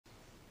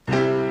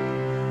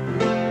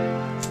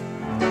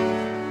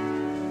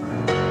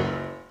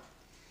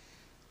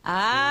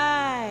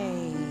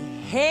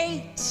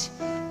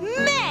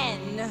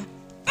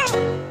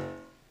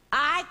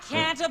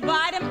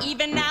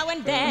husband now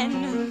and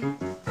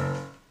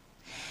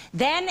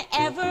then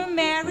ever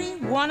marry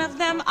one of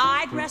them,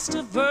 I'd rest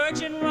a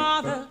virgin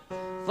rather.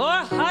 For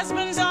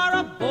husbands are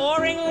a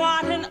boring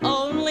lot and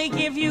only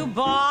give you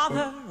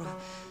bother.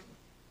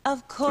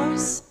 Of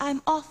course,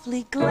 I'm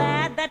awfully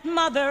glad that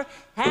mother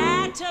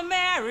had to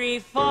marry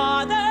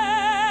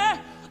father,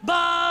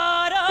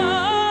 but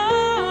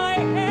I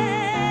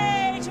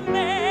hate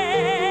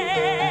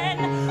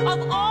men.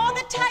 Of all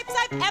the types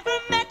I've ever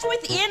met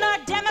within our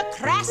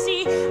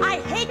democracy, I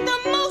hate the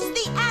most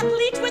the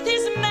athlete with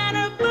his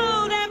manner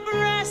bold and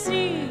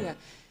brassy.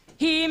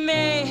 He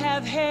may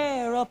have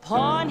hair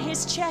upon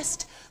his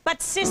chest,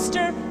 but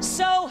sister,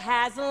 so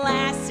has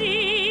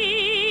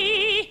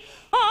Lassie.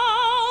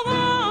 Oh,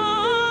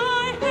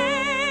 I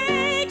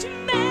hate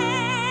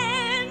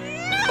men.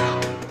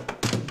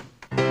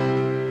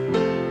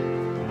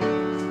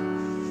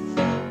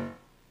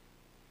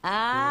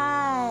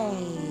 I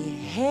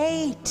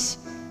hate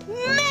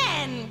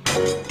men.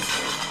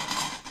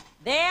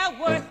 Their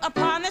worth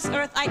upon this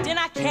earth I do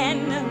not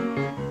ken.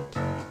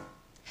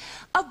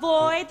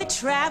 Avoid the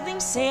traveling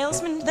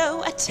salesman,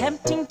 though a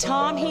tempting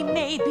Tom he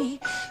may be.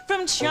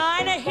 From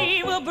China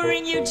he will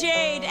bring you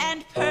jade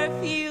and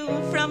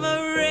perfume from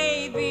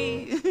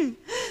Arabia.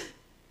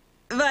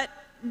 But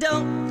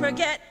don't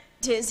forget,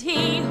 'tis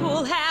he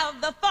who'll have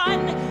the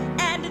fun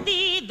and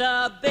thee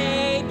the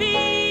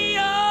baby.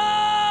 Oh,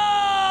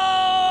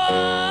 I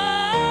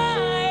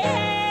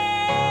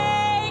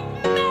hate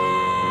men.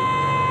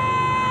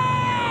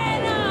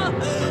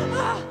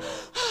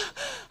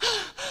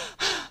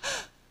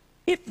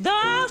 If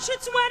thou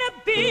shouldst wed a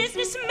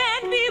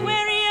businessman, be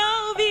wary,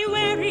 oh, be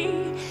wary.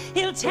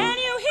 He'll tell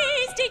you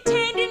he's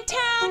detained in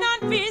town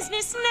on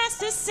business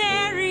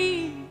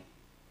necessary.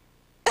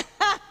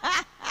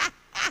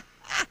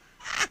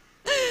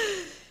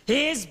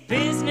 His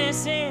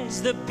business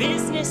is the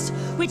business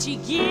which he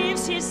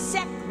gives his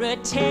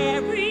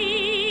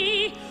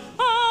secretary.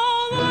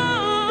 Oh,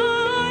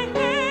 I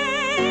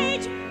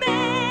hate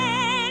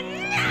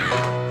men.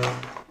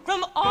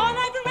 From all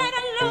I've read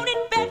alone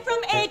in bed from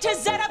A to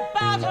Z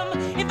about him,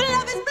 if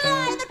love is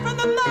blind, then from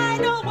the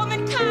mind all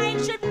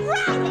womankind should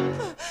rout him.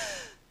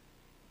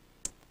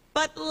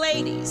 But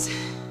ladies,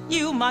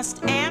 you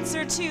must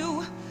answer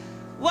to,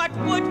 what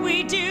would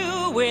we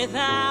do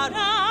without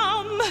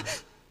him?